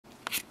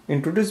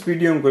In today's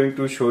video I'm going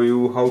to show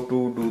you how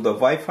to do the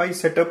Wi-Fi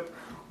setup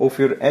of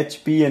your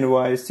HP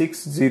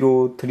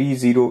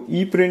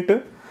NY6030E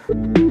printer.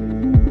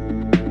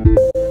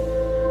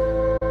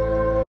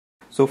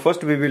 So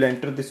first we will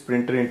enter this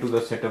printer into the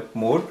setup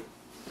mode.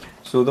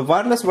 So the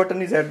wireless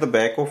button is at the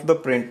back of the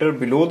printer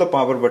below the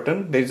power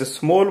button. There is a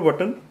small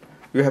button.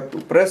 You have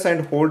to press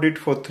and hold it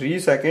for 3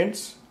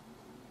 seconds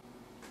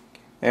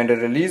and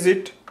release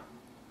it.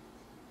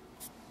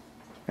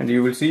 And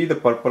you will see the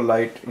purple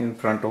light in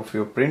front of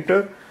your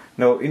printer.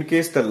 Now in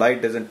case the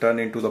light doesn't turn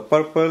into the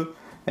purple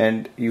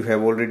and you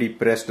have already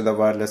pressed the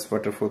wireless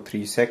button for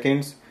 3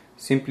 seconds,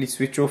 simply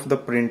switch off the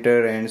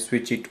printer and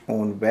switch it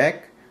on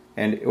back,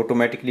 and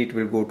automatically it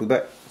will go to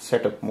the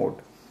setup mode.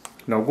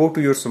 Now go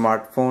to your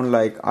smartphone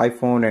like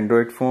iPhone,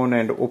 Android phone,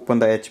 and open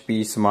the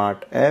HP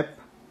Smart app.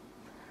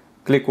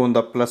 Click on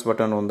the plus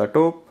button on the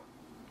top.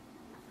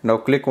 Now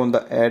click on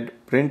the add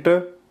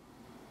printer.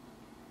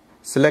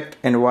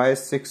 Select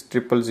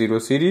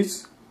NY6000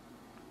 series.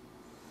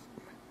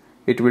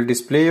 It will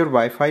display your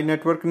Wi-Fi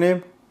network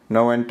name.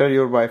 Now enter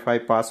your Wi-Fi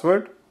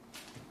password.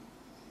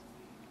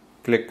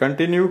 Click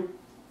continue.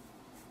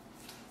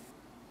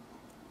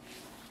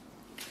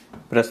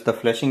 Press the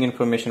flashing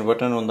information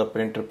button on the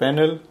printer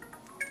panel.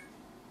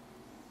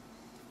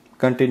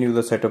 Continue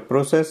the setup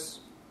process.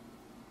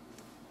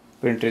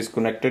 Printer is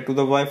connected to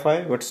the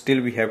Wi-Fi, but still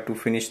we have to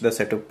finish the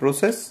setup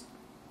process.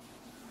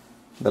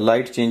 The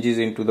light changes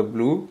into the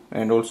blue,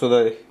 and also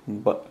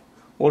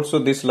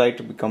this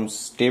light becomes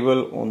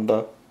stable on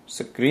the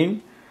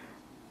screen.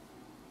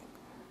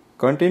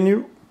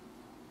 Continue.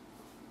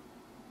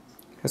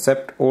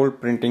 Accept all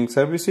printing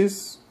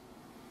services.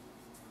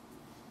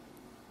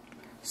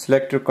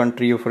 Select your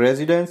country of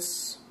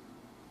residence.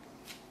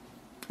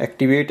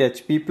 Activate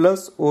HP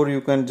Plus, or you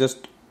can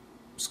just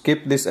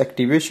skip this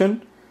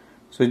activation.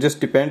 So it just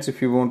depends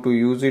if you want to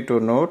use it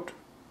or not.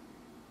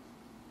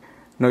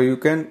 Now you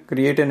can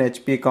create an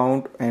HP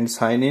account and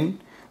sign in.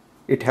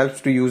 It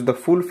helps to use the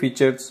full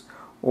features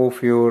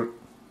of your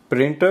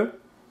printer.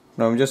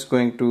 Now I'm just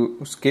going to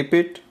skip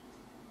it.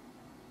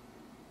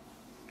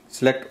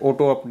 Select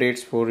auto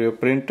updates for your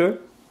printer.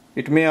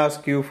 It may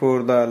ask you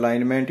for the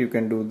alignment, you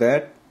can do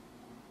that.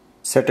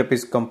 Setup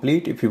is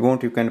complete. If you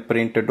want, you can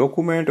print a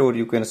document, or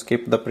you can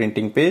skip the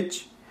printing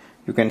page.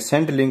 You can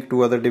send a link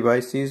to other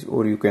devices,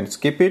 or you can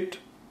skip it.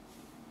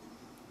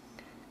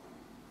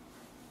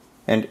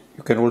 And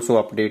you can also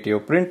update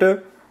your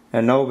printer.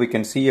 And now we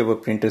can see our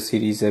printer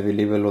series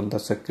available on the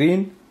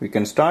screen. We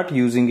can start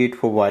using it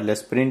for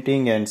wireless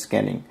printing and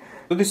scanning.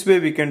 So this way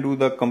we can do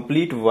the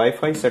complete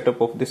Wi-Fi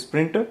setup of this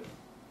printer.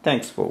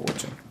 Thanks for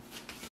watching.